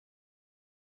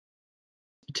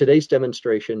Today's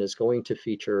demonstration is going to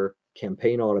feature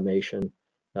campaign automation,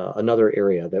 another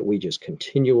area that we just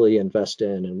continually invest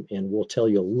in, and we'll tell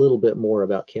you a little bit more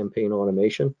about campaign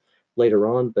automation later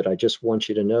on, but I just want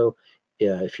you to know,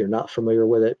 if you're not familiar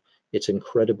with it, it's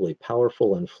incredibly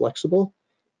powerful and flexible.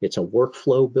 It's a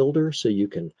workflow builder, so you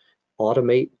can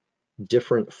automate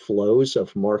different flows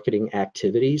of marketing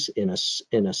activities in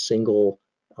a single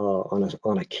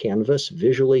on a canvas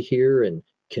visually here, and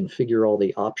configure all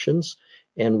the options.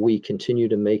 And we continue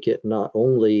to make it not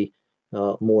only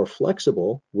more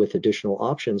flexible with additional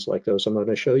options like those I'm going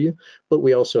to show you, but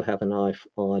we also have an eye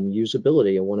on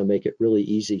usability. I want to make it really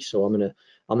easy, so I'm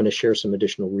going to share some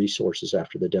additional resources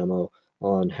after the demo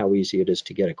on how easy it is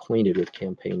to get acquainted with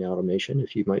campaign automation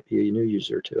if you might be a new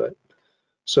user to it.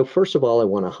 So first of all, I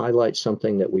want to highlight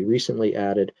something that we recently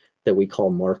added that we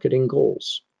call marketing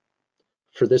goals.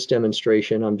 For this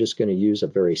demonstration, I'm just going to use a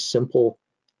very simple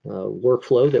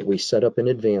workflow that we set up in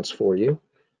advance for you.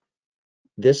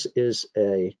 This is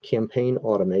a campaign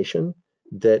automation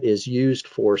that is used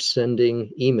for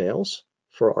sending emails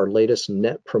for our latest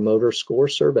Net Promoter Score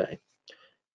survey.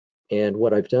 And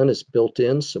what I've done is built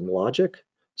in some logic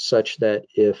such that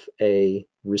if a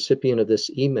recipient of this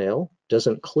email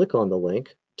doesn't click on the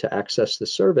link to access the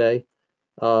survey,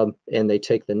 and they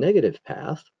take the negative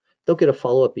path, they'll get a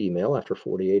follow-up email after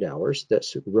 48 hours that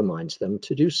reminds them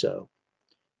to do so.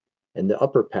 And the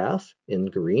upper path in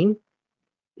green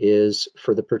is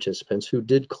for the participants who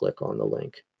did click on the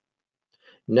link.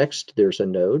 Next, there's a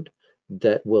node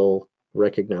that will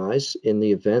recognize in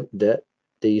the event that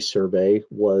the survey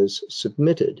was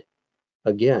submitted.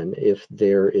 Again, if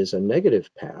there is a negative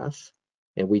path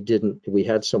and we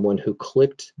had someone who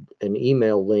clicked an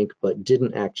email link but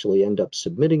didn't actually end up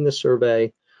submitting the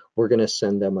survey, we're going to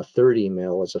send them a third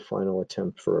email as a final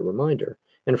attempt for a reminder.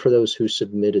 And for those who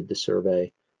submitted the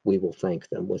survey, we will thank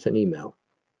them with an email.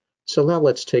 So now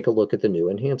let's take a look at the new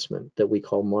enhancement that we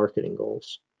call marketing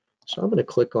goals. So I'm going to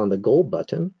click on the goal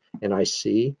button, and I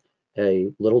see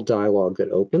a little dialog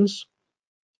that opens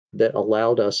that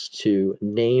allowed us to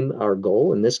name our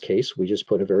goal. In this case, we just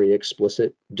put a very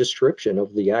explicit description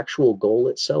of the actual goal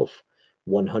itself.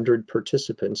 100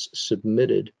 participants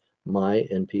submitted my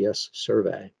NPS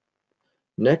survey.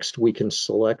 Next, we can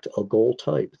select a goal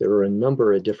type. There are a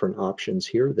number of different options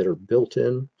here that are built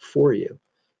in for you.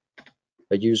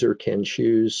 A user can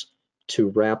choose to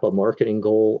wrap a marketing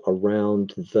goal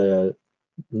around the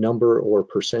number or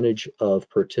percentage of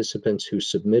participants who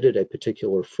submitted a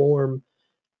particular form,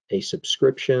 a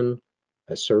subscription,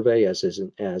 a survey, as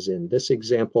in this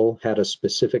example, had a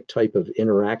specific type of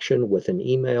interaction with an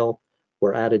email,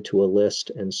 were added to a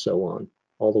list, and so on,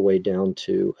 all the way down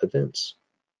to events.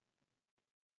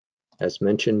 As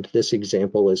mentioned, this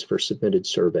example is for submitted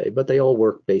survey, but they all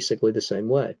work basically the same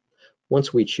way.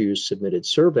 Once we choose submitted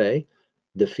survey,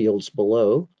 the fields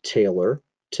below tailor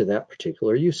to that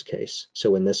particular use case.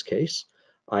 So in this case,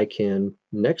 I can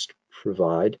next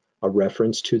provide a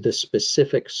reference to the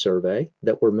specific survey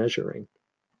that we're measuring.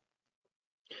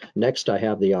 Next, I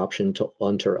have the option to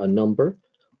enter a number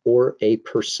or a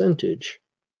percentage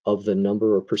of the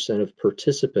number or percent of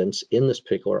participants in this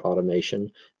particular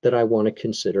automation that I want to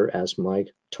consider as my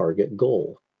target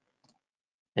goal.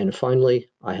 And finally,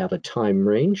 I have a time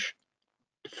range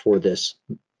for this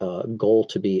goal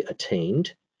to be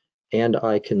attained, and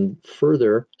I can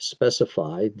further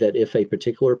specify that if a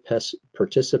particular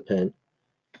participant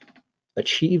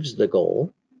achieves the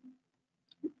goal,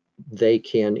 they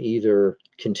can either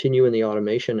continue in the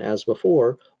automation as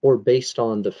before, or based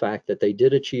on the fact that they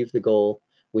did achieve the goal,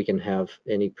 we can have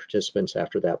any participants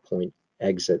after that point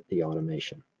exit the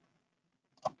automation.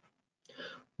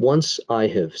 Once I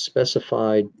have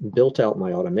specified, built out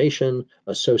my automation,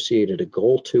 associated a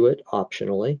goal to it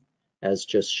optionally, as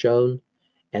just shown,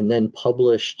 and then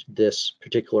published this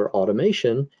particular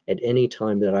automation at any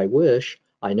time that I wish,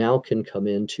 I now can come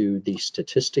into the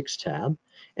Statistics tab,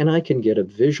 and I can get a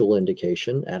visual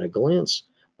indication at a glance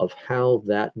of how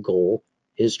that goal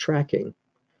is tracking.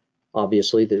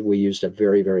 Obviously, that we used a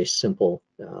very, very simple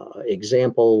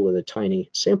example with a tiny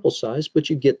sample size, but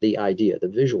you get the idea. The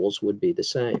visuals would be the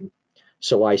same.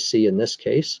 So I see in this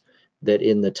case that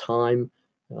in the time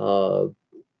of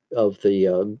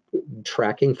the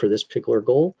tracking for this particular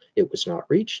goal, it was not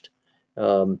reached.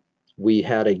 We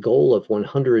had a goal of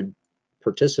 100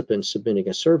 participants submitting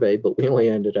a survey, but we only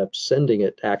ended up sending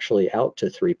it actually out to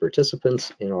 3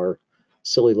 participants in our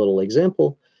silly little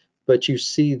example. But you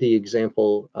see the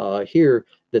example here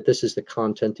that this is the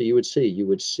content that you would see. You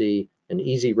would see an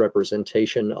easy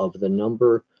representation of the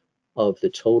number of the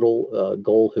total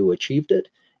goal who achieved it.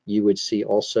 You would see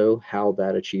also how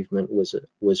that achievement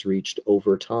was reached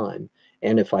over time.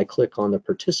 And if I click on the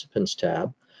Participants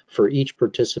tab, for each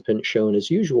participant shown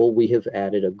as usual, we have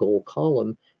added a goal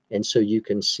column. And so you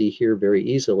can see here very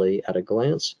easily at a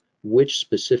glance which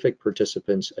specific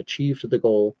participants achieved the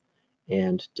goal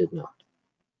and did not.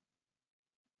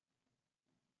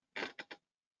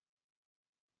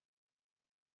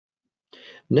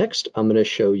 Next, I'm going to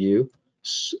show you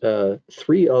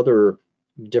 3 other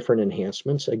different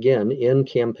enhancements, again, in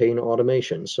campaign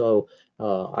automation. So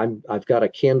I've got a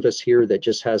canvas here that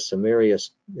just has some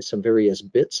various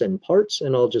bits and parts,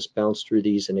 and I'll just bounce through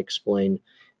these and explain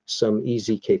some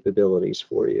easy capabilities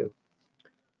for you.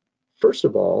 First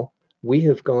of all, we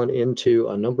have gone into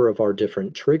a number of our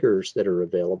different triggers that are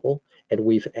available, and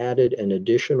we've added an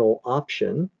additional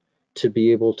option to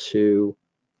be able to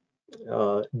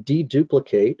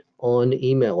deduplicate on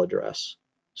email address.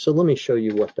 So let me show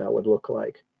you what that would look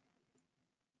like.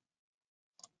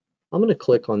 I'm going to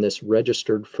click on this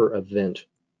registered for event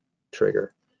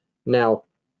trigger. Now,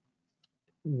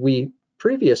 we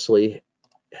previously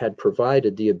had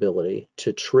provided the ability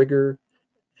to trigger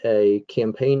a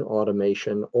campaign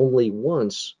automation only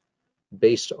once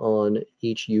based on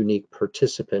each unique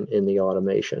participant in the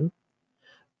automation.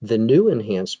 The new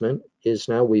enhancement is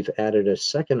now we've added a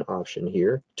second option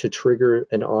here to trigger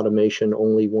an automation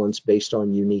only once based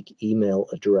on unique email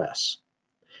address.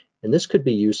 And this could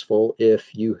be useful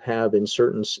if you have in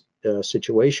certain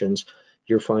situations,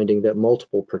 you're finding that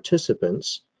multiple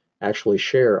participants actually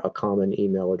share a common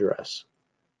email address.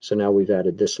 So now we've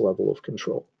added this level of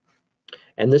control.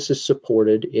 And this is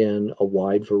supported in a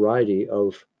wide variety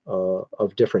of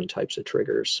different types of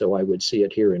triggers. So I would see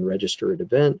it here in register at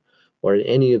event, or in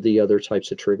any of the other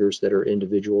types of triggers that are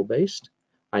individual based.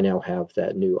 I now have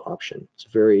that new option. It's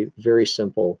very, very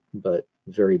simple, but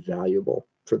very valuable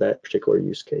for that particular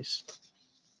use case.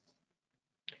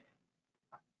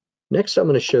 Next, I'm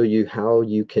going to show you how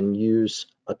you can use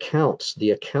accounts,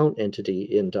 the account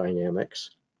entity in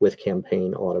Dynamics with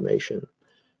campaign automation.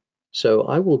 So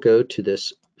I will go to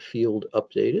this field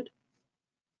updated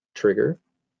trigger,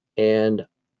 and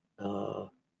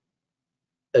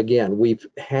again, we've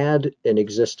had an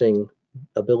existing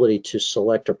ability to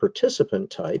select a participant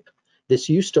type. This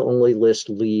used to only list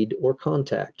lead or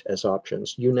contact as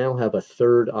options. You now have a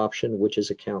third option, which is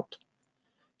account.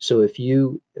 So if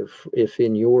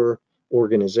in your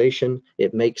organization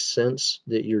it makes sense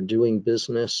that you're doing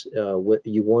business,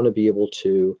 you want to be able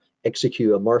to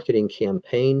execute a marketing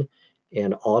campaign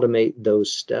and automate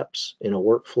those steps in a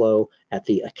workflow at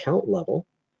the account level,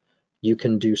 you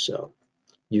can do so.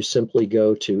 You simply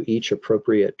go to each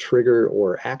appropriate trigger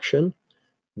or action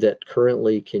that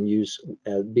currently can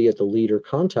be at the lead or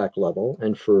contact level,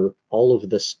 and for all of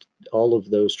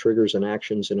those triggers and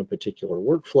actions in a particular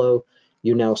workflow,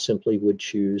 you now simply would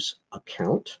choose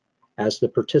account as the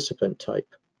participant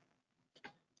type.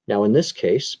 Now in this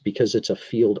case, because it's a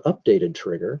field updated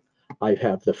trigger, I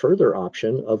have the further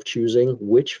option of choosing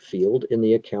which field in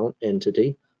the account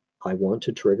entity I want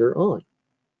to trigger on.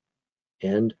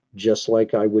 And just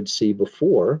like I would see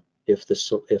before, if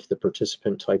the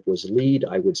participant type was lead,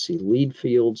 I would see lead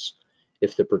fields.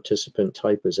 If the participant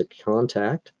type is a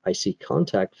contact, I see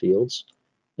contact fields.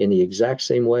 In the exact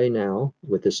same way now,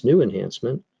 with this new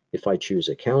enhancement, if I choose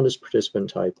account as participant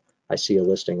type, I see a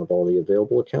listing of all the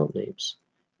available account names.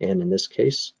 And in this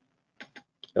case,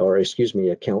 or excuse me,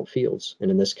 account fields.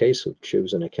 And in this case, I've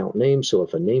chosen an account name. So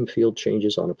if a name field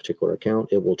changes on a particular account,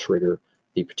 it will trigger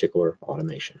the particular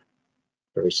automation.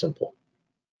 Very simple.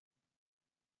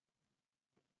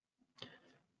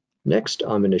 Next,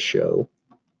 I'm going to show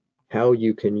how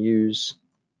you can use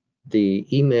the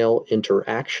email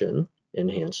interaction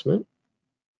enhancement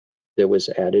that was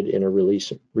added in a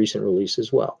recent release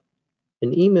as well.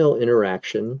 An email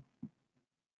interaction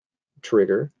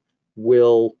trigger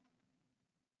will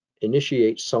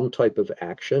initiate some type of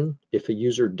action if a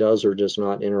user does or does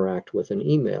not interact with an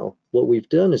email. What we've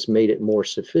done is made it more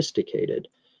sophisticated.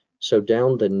 So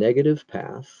down the negative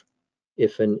path,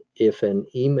 if an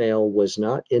email was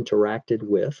not interacted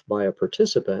with by a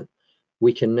participant,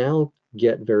 we can now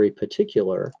get very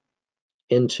particular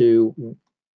into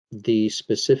the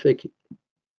specific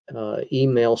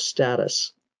email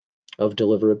status of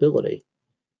deliverability.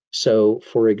 So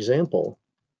for example,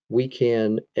 we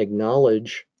can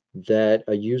acknowledge that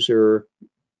a user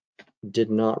did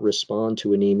not respond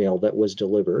to an email that was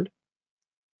delivered.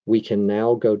 We can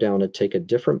now go down and take a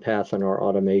different path in our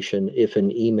automation if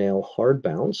an email hard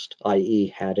bounced, i.e.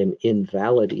 had an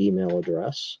invalid email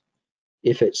address.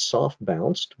 If it's soft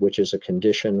bounced, which is a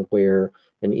condition where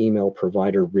an email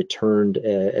provider returned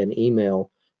an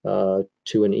email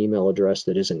to an email address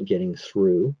that isn't getting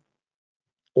through,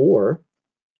 or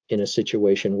in a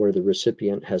situation where the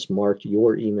recipient has marked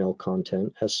your email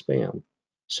content as spam.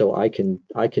 So I can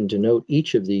denote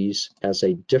each of these as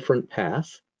a different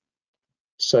path,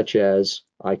 such as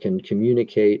I can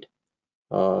communicate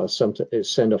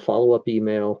send a follow-up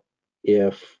email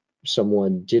if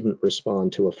someone didn't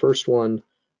respond to a first one.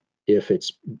 If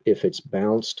it's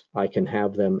bounced, I can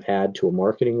have them add to a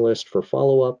marketing list for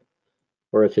follow-up,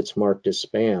 or if it's marked as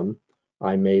spam,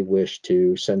 I may wish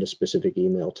to send a specific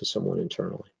email to someone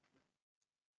internally.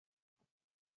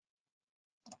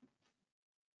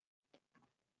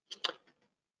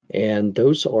 And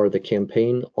those are the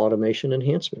campaign automation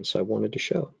enhancements I wanted to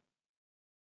show.